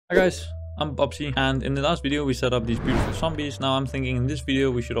Hi guys, I'm Bobsi, and in the last video we set up these beautiful zombies. Now I'm thinking in this video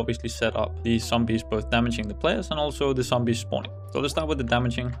we should obviously set up these zombies both damaging the players and also the zombies spawning. So let's start with the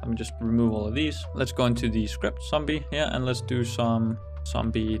damaging. Let me just remove all of these. Let's go into the script zombie here and let's do some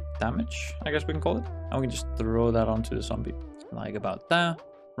zombie damage, I guess we can call it. And we can just throw that onto the zombie like about there.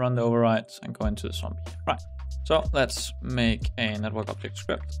 Run the overrides and go into the zombie. Right. So let's make a network object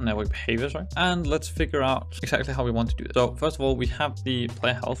script, network behavior, sorry, and let's figure out exactly how we want to do this. So first of all, we have the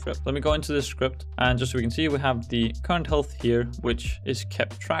player health script. Let me go into this script, and just so we can see, we have the current health here, which is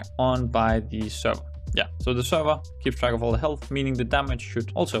kept track on by the server. Yeah, so the server keeps track of all the health, meaning the damage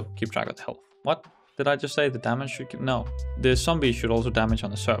should also keep track of the health. What? Did I just say the damage should keep? No, the zombie should also damage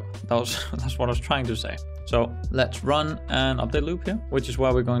on the server. That's what I was trying to say. So let's run an update loop here, which is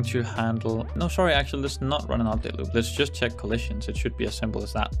where we're going to handle... No, sorry, actually, let's not run an update loop. Let's just check collisions. It should be as simple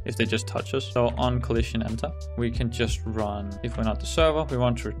as that if they just touch us. So on collision enter, we can just run, if we're not the server, we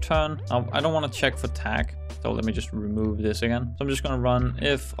want to return. Now, I don't want to check for tag. So let me just remove this again. So I'm just going to run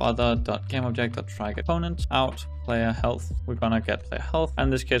if other.gameObject.tryGetComponent out player health. We're going to get player health. And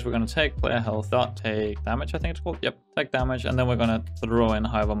in this case, we're going to take player health dot take damage, I think it's called. Yep, take damage. And then we're going to throw in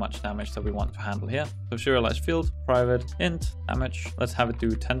however much damage that we want to handle here. So serialized field, private, int, damage. Let's have it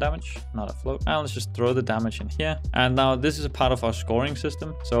do 10 damage, not a float. And let's just throw the damage in here. And now this is a part of our scoring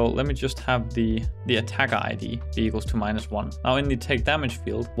system. So let me just have the attacker ID be equals to -1. Now in the take damage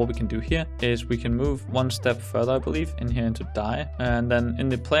field, what we can do here is we can move one step further, I believe, in here into die. And then in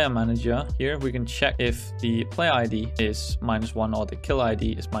the player manager here, we can check if the player ID is -1 or the kill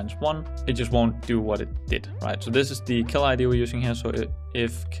ID is -1. It just won't do what it did, right? So this is the kill ID we're using here. So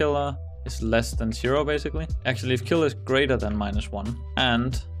if killer is less than 0, basically. Actually, if kill is greater than -1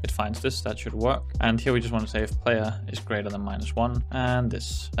 and it finds this, that should work. And here we just want to say if player is greater than -1 and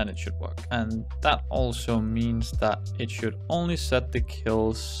this, then it should work. And that also means that it should only set the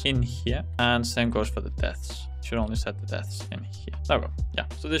kills in here, and same goes for the deaths. Should only set the deaths in here. There we go. Yeah,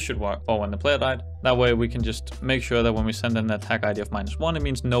 so this should work for when the player died. That way we can just make sure that when we send an attack ID of -1, it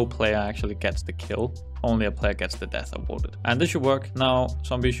means no player actually gets the kill. Only a player gets the death awarded. And this should work. Now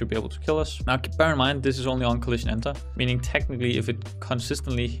zombies should be able to kill us. Now bear in mind, this is only on collision enter, meaning technically if it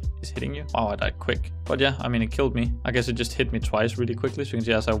consistently is hitting you. Wow, I died quick. But yeah, I mean, it killed me. I guess it just hit me twice really quickly. So you can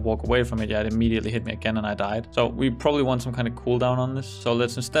see as I walk away from it, yeah, it immediately hit me again and I died. So we probably want some kind of cooldown on this. So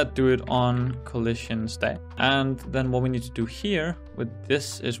let's instead do it on collision stay. And then what we need to do here with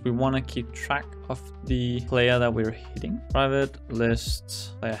this is we want to keep track of the player that we're hitting. Private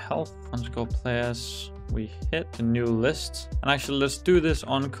list player health underscore players we hit a new list. And actually let's do this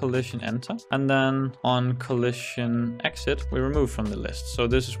on collision enter, and then on collision exit we remove from the list. So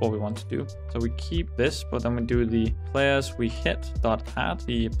this is what we want to do. So we keep this, but then we do the players we hit dot add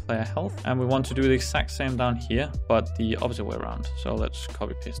the player health, and we want to do the exact same down here but the opposite way around. So let's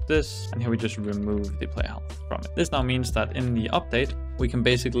copy paste this, and here we just remove the player health from it. This now means that in the update we can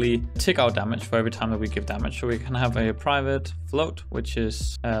basically tick our damage for every time that we give damage. So we can have a private float, which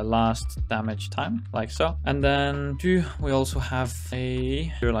is last damage time, like so. And then we also have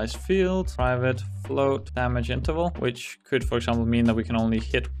a serialized field, private float damage interval, which could, for example, mean that we can only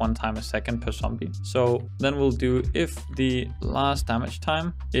hit 1 time a second per zombie. So then we'll do if the last damage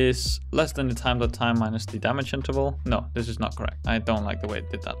time is less than the time minus the damage interval. No, this is not correct. I don't like the way it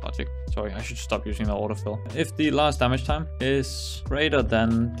did that logic. Sorry, I should stop using the autofill. If the last damage time is greater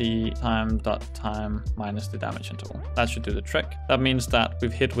than the time minus the damage interval, that should do the trick. That means that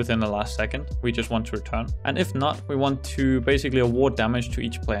we've hit within the last second. We just want to return. And if not, we want to basically award damage to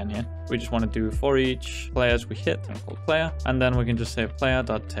each player in here. We just want to do for each players we hit and call player, and then we can just say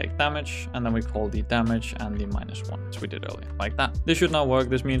player.take damage, and then we call the damage and the -1 as we did earlier, like that. This should now work.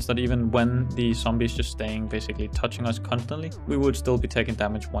 This means that even when the zombie is just staying basically touching us constantly, we would still be taking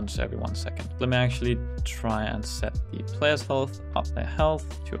damage once every 1 second. Let me actually try and set the player's health up their health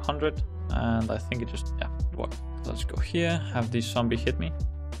to 100, and I think it just, yeah, it worked. Let's go here, have the zombie hit me.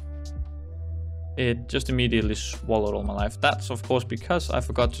 It just immediately swallowed all my life. That's of course because I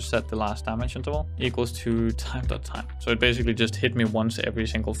forgot to set the last damage interval equals to time.time. So it basically just hit me once every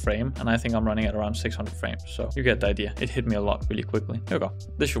single frame, and I think I'm running at around 600 frames. So you get the idea. It hit me a lot really quickly. Here we go.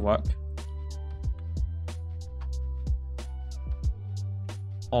 This should work.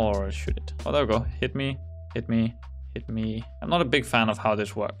 Or should it? Oh, there we go. Hit me, hit me, hit me. I'm not a big fan of how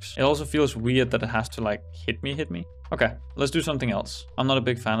this works. It also feels weird that it has to like hit me. Okay, let's do something else. I'm not a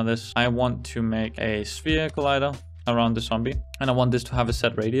big fan of this. I want to make a sphere collider around the zombie. And I want this to have a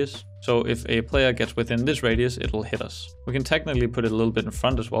set radius. So if a player gets within this radius, it'll hit us. We can technically put it a little bit in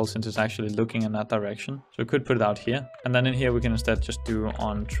front as well, since it's actually looking in that direction. So we could put it out here. And then in here, we can instead just do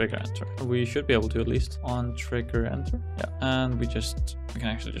on trigger enter. We should be able to at least on trigger enter. Yeah. And we can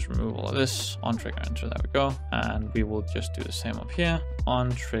actually just remove all of this on trigger enter. There we go. And we will just do the same up here on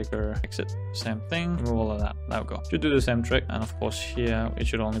trigger exit. Same thing. Remove all of that. There we go. Should do the same trick. And of course here, it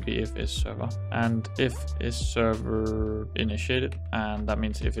should only be if is server. And if is server initiated. And that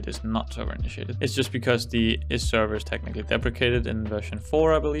means if it is not server initiated. It's just because the is server is technically deprecated in version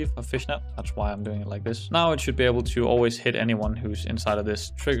 4, I believe, of Fishnet. That's why I'm doing it like this. Now it should be able to always hit anyone who's inside of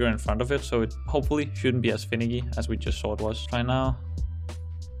this trigger in front of it. So it hopefully shouldn't be as finicky as we just saw it was. Try now.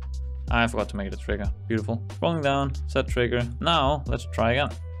 I forgot to make it a trigger. Beautiful. Scrolling down, set trigger. Now let's try again.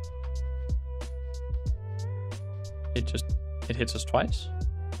 It hits us twice.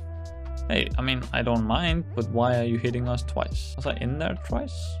 Hey, I mean, I don't mind, but why are you hitting us twice? Was I in there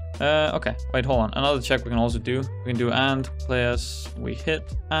twice? Okay, wait, hold on. Another check we can also do. We can do and players we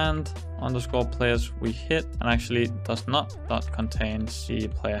hit and underscore players we hit, and actually does not contains the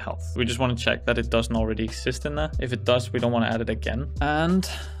player health. We just want to check that it doesn't already exist in there. If it does, we don't want to add it again. And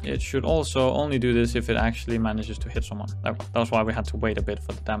it should also only do this if it actually manages to hit someone. That was why we had to wait a bit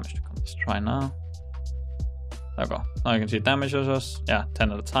for the damage to come. Let's try now. There we go. Now you can see it damages us. Yeah,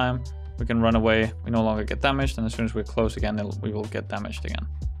 10 at a time. We can run away. We no longer get damaged. And as soon as we're close again, we will get damaged again.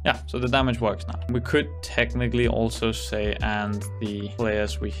 Yeah, so the damage works now. We could technically also say, and the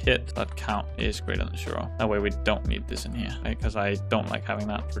players we hit that count is greater than 0. That way we don't need this in here, right? Because I don't like having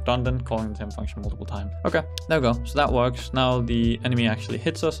that redundant, calling the same function multiple times. Okay, there we go. So that works. Now the enemy actually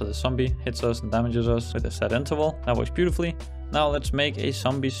hits us, so the zombie hits us and damages us with a set interval. That works beautifully. Now let's make a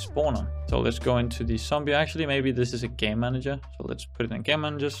zombie spawner. So let's go into the zombie. Actually, maybe this is a game manager. So let's put it in game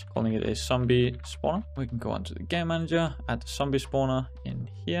managers, calling it a zombie spawner. We can go onto the game manager, add the zombie spawner in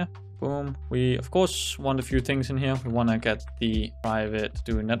here. Boom. We, of course, want a few things in here. We want to get the private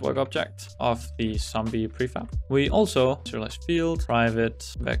do network object of the zombie prefab. We also serialize field,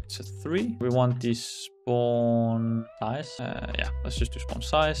 private vector 3. We want the spawn size. Yeah, let's just do spawn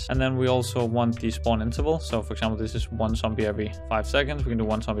size. And then we also want the spawn interval. So for example, this is one zombie every 5 seconds. We can do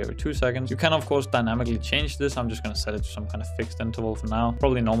one zombie every 2 seconds. You can, of course, dynamically change this. I'm just going to set it to some kind of fixed interval for now.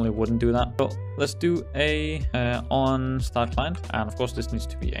 Probably normally wouldn't do that. So let's do a on start client. And of course, this needs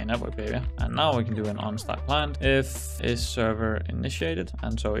to be a network behavior. And now we can do an on start client if is server initiated.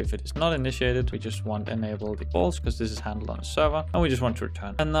 And so if it is not initiated, we just want enable defaults because this is handled on the server. And we just want to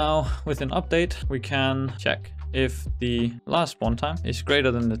return. And now with an update, we can check if the last spawn time is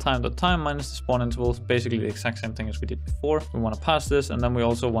greater than the time.time minus the spawn interval. Basically the exact same thing as we did before. We want to pass this, and then we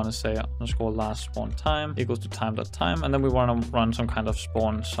also want to say underscore last spawn time equals to time.time, and then we want to run some kind of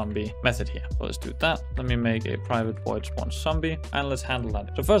spawn zombie method here. So let's do that. Let me make a private void spawn zombie, and let's handle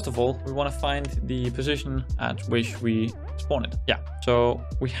that. So first of all, we want to find the position at which we spawn it. Yeah, so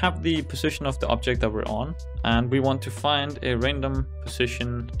we have the position of the object that we're on, and we want to find a random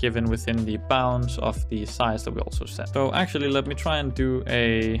position given within the bounds of the size that we also set. So actually, let me try and do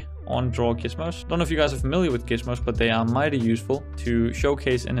a on draw gizmos. Don't know if you guys are familiar with gizmos, but they are mighty useful to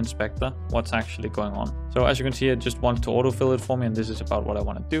showcase in Inspector what's actually going on. So as you can see, it just wants to autofill it for me, and this is about what I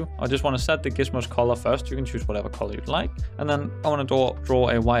want to do. I just want to set the gizmos color first. You can choose whatever color you'd like. And then I want to draw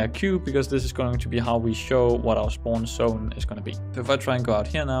a wire cube, because this is going to be how we show what our spawn zone is going to be. So if I try and go out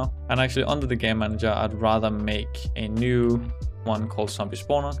here now, and actually under the game manager, I'd rather make a new one called zombie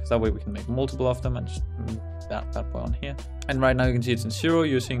spawner, because that way we can make multiple of them and just move that bad boy on here. And right now you can see it's in 0,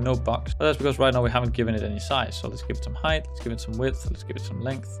 you're seeing no box, but that's because right now we haven't given it any size. So let's give it some height, let's give it some width, let's give it some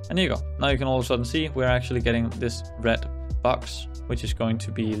length, and here you go. Now you can all of a sudden see we're actually getting this red box, which is going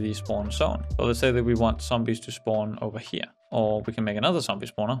to be the spawn zone. So let's say that we want zombies to spawn over here, or we can make another zombie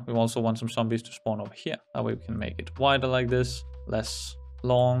spawner. We also want some zombies to spawn over here. That way we can make it wider like this, less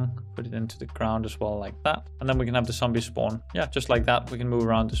long, put it into the ground as well like that, and then we can have the zombie spawn, yeah, just like that. We can move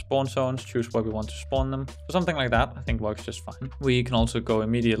around the spawn zones, choose where we want to spawn them. So something like that I think works just fine. We can also go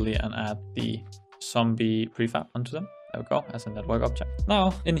immediately and add the zombie prefab onto them. There we go, as a network object.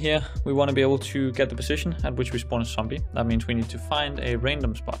 Now, in here, we want to be able to get the position at which we spawn a zombie. That means we need to find a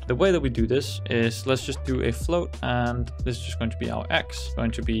random spot. The way that we do this is, let's just do a float, and this is just going to be our x,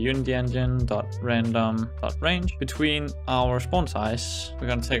 going to be unityengine.random.range. Between our spawn size, we're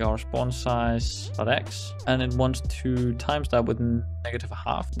going to take our spawn size.x, and it wants to times that with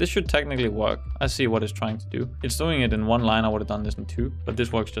 -0.5. This should technically work. I see what it's trying to do. It's doing it in one line. I would have done this in 2, but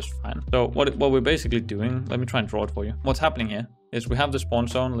this works just fine. So what we're basically doing, let me try and draw it for you. What's happening here is we have the spawn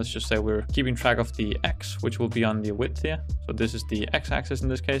zone. Let's just say we're keeping track of the X, which will be on the width here. So this is the X-axis in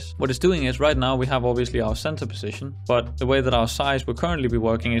this case. What it's doing is right now we have obviously our center position, but the way that our size will currently be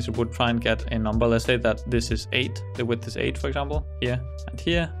working is it would try and get a number. Let's say that this is 8. The width is 8, for example, here, and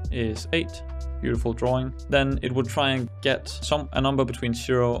here is 8. Beautiful drawing. Then it would try and get a number between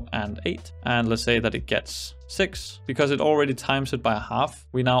 0 and 8. And let's say that it gets 6. Because it already times it by 1/2,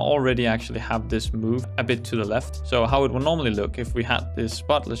 we now already actually have this move a bit to the left. So how it would normally look if we had this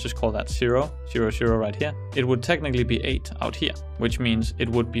spot, let's just call that 0, 0, 0 right here. It would technically be 8 out here, which means it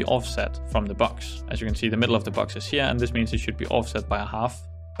would be offset from the box. As you can see, the middle of the box is here, and this means it should be offset by 1/2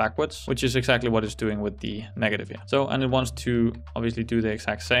 backwards, which is exactly what it's doing with the negative here. So, and it wants to obviously do the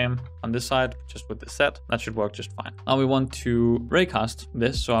exact same on this side, just with the set. That should work just fine. Now we want to raycast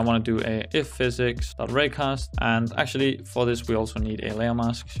this. So I want to do a if physics.raycast. And actually for this, we also need a layer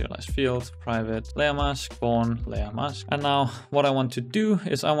mask, serialized field, private layer mask, spawn layer mask. And now what I want to do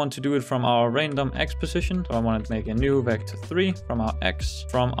is I want to do it from our random X position. So I want to make a new vector 3 from our X,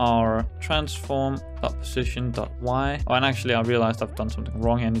 from our transform.position.y. Oh, and actually I realized I've done something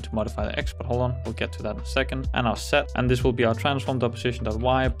wrong here. I need to modify the X, but hold on, we'll get to that in a second. And our set, and this will be our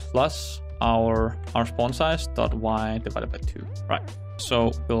transform.position.y plus our spawn size.y divided by 2. Right.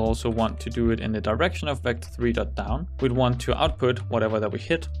 So we'll also want to do it in the direction of vector 3.down. We'd want to output whatever that we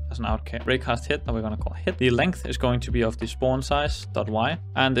hit as an raycast hit that we're going to call hit. The length is going to be of the spawn size.y,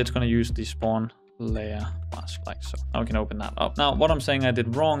 and it's going to use the spawn layer mask like so. Now we can open that up. Now what I'm saying I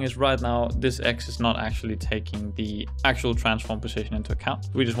did wrong is right now this X is not actually taking the actual transform position into account.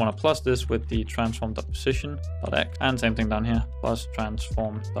 We just want to plus this with the transform.position.x, and same thing down here, plus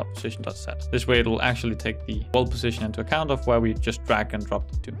transform.position.set. This way it will actually take the world position into account of where we just drag and drop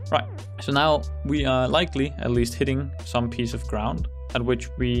the 2. Right, so now we are likely at least hitting some piece of ground at which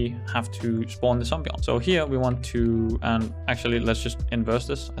we have to spawn the zombie on. So here we want to, and actually let's just inverse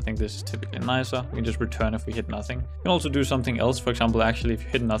this. I think this is typically nicer. We can just return if we hit nothing. You can also do something else. For example, actually if you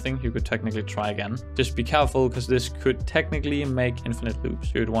hit nothing, you could technically try again. Just be careful because this could technically make infinite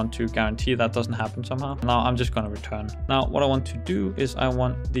loops. You'd want to guarantee that doesn't happen somehow. Now I'm just going to return. Now what I want to do is I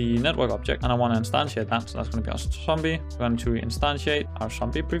want the network object and I want to instantiate that. So that's going to be our zombie. We're going to instantiate our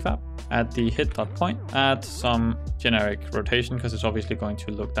zombie prefab at the hit.point, add some generic rotation because it's obviously going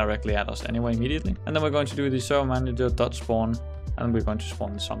to look directly at us anyway immediately. And then we're going to do the server manager.spawn and we're going to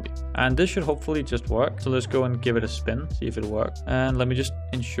spawn the zombie. And this should hopefully just work. So let's go and give it a spin, see if it works. And let me just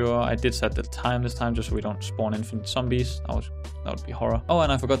ensure I did set the time this time just so we don't spawn infinite zombies. That would be horror. Oh,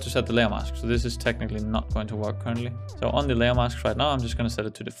 and I forgot to set the layer mask. So this is technically not going to work currently. So on the layer masks right now, I'm just going to set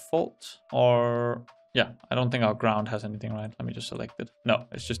it to default, or yeah, I don't think our ground has anything, right? Let me just select it. No,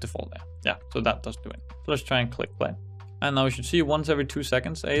 it's just default there. Yeah, so that does do it. So let's try and click play. And now we should see once every 2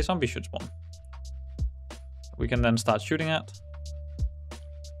 seconds, a zombie should spawn. We can then start shooting at.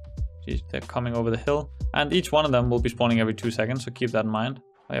 See, they're coming over the hill. And each one of them will be spawning every 2 seconds, so keep that in mind.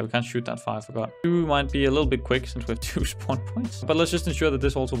 Oh yeah, we can't shoot that far, I forgot. 2 might be a little bit quick since we have 2 spawn points. But let's just ensure that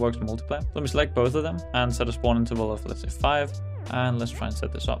this also works in multiplayer. Let me select both of them and set a spawn interval of, let's say, 5. And let's try and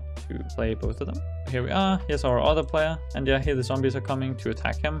set this up to play both of them. Here we are. Here's our other player. And yeah, here the zombies are coming to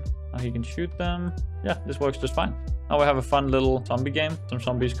attack him. Now he can shoot them. Yeah, this works just fine. Now we have a fun little zombie game. Some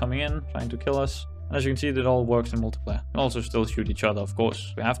zombies coming in, trying to kill us. And as you can see, it all works in multiplayer. We can also still shoot each other, of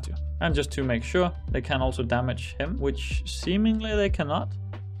course. We have to. And just to make sure, they can also damage him, which seemingly they cannot.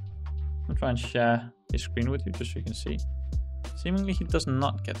 I'll try and share his screen with you just so you can see. Seemingly he does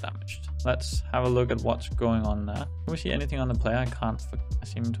not get damaged. Let's have a look at what's going on there. Can we see anything on the player? I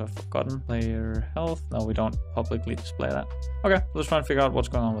seem to have forgotten. Player health. No, we don't publicly display that. Okay, let's try and figure out what's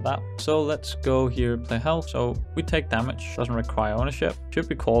going on with that. So let's go here, play health. So we take damage, doesn't require ownership. Should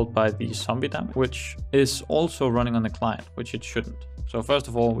be called by the zombie damage, which is also running on the client, which it shouldn't. So first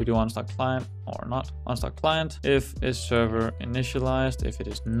of all, we do unstart client or not. Unstart client if is server initialized. If it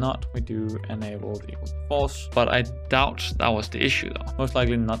is not, we do enabled equal to false. But I doubt that was the issue though. Most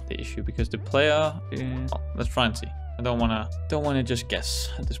likely not the issue because the player is... Well, let's try and see. I don't wanna just guess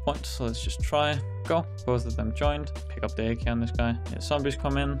at this point. So let's just try. Go. Both of them joined. Pick up the AK on this guy. Yeah, zombies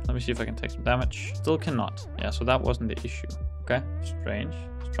come in. Let me see if I can take some damage. Still cannot. Yeah, so that wasn't the issue. Okay, strange.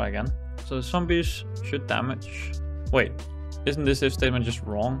 Let's try again. So the zombies should damage. Wait. Isn't this if statement just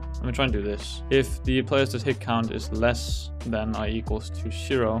wrong? Let me try and do this. If the player's hit count is less than or equals to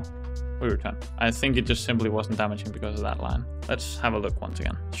 0, we return. I think it just simply wasn't damaging because of that line. Let's have a look once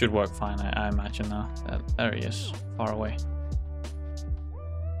again. Should work fine, I imagine now. There he is, far away.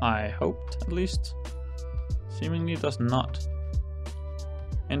 I hoped, at least. Seemingly does not.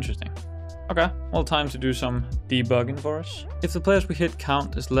 Interesting. Okay, well, time to do some debugging for us. If the players we hit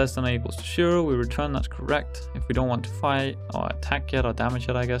count is less than or equals to 0, we return that's correct. If we don't want to fight or attack yet or damage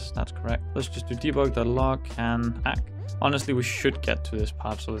yet, I guess that's correct. Let's just do debug.log and attack. Honestly, we should get to this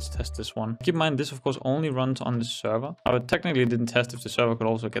part, so let's test this one. Keep in mind, this of course only runs on the server. I technically didn't test if the server could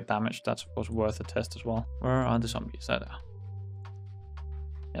also get damaged. That's of course worth a test as well. Where are the zombies? There they are.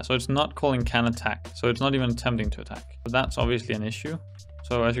 Yeah, so it's not calling can attack, so it's not even attempting to attack. But that's obviously an issue.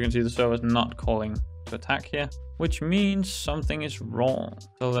 So as you can see, the server is not calling to attack here, which means something is wrong.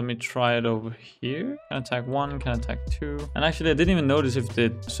 So let me try it over here. Can attack 1, can attack 2. And actually, I didn't even notice if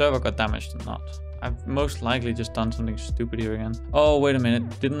the server got damaged or not. I've most likely just done something stupid here again. Oh, wait a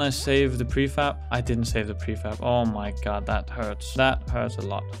minute. Didn't I save the prefab? I didn't save the prefab. Oh my god, that hurts. That hurts a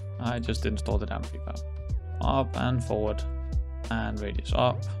lot. I just installed the damn prefab. Up and forward. And radius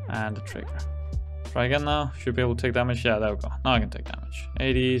up. And the trigger. Try again now. Should be able to take damage. Yeah, there we go. Now I can take damage.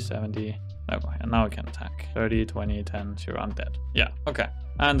 80, 70. There we go. And now we can attack. 30, 20, 10, 0. I'm dead. Yeah, okay.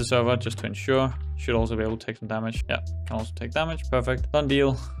 And the server, just to ensure, should also be able to take some damage. Yeah, can also take damage. Perfect. Done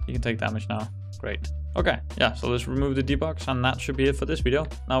deal. You can take damage now. Great. Okay, yeah, so let's remove the debugs, and that should be it for this video.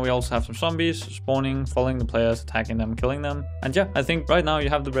 Now we also have some zombies spawning, following the players, attacking them, killing them. And yeah, I think right now you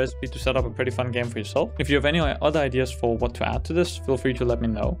have the recipe to set up a pretty fun game for yourself. If you have any other ideas for what to add to this, feel free to let me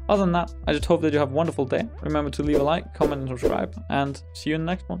know. Other than that, I just hope that you have a wonderful day. Remember to leave a like, comment, and subscribe, and see you in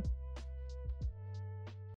the next one.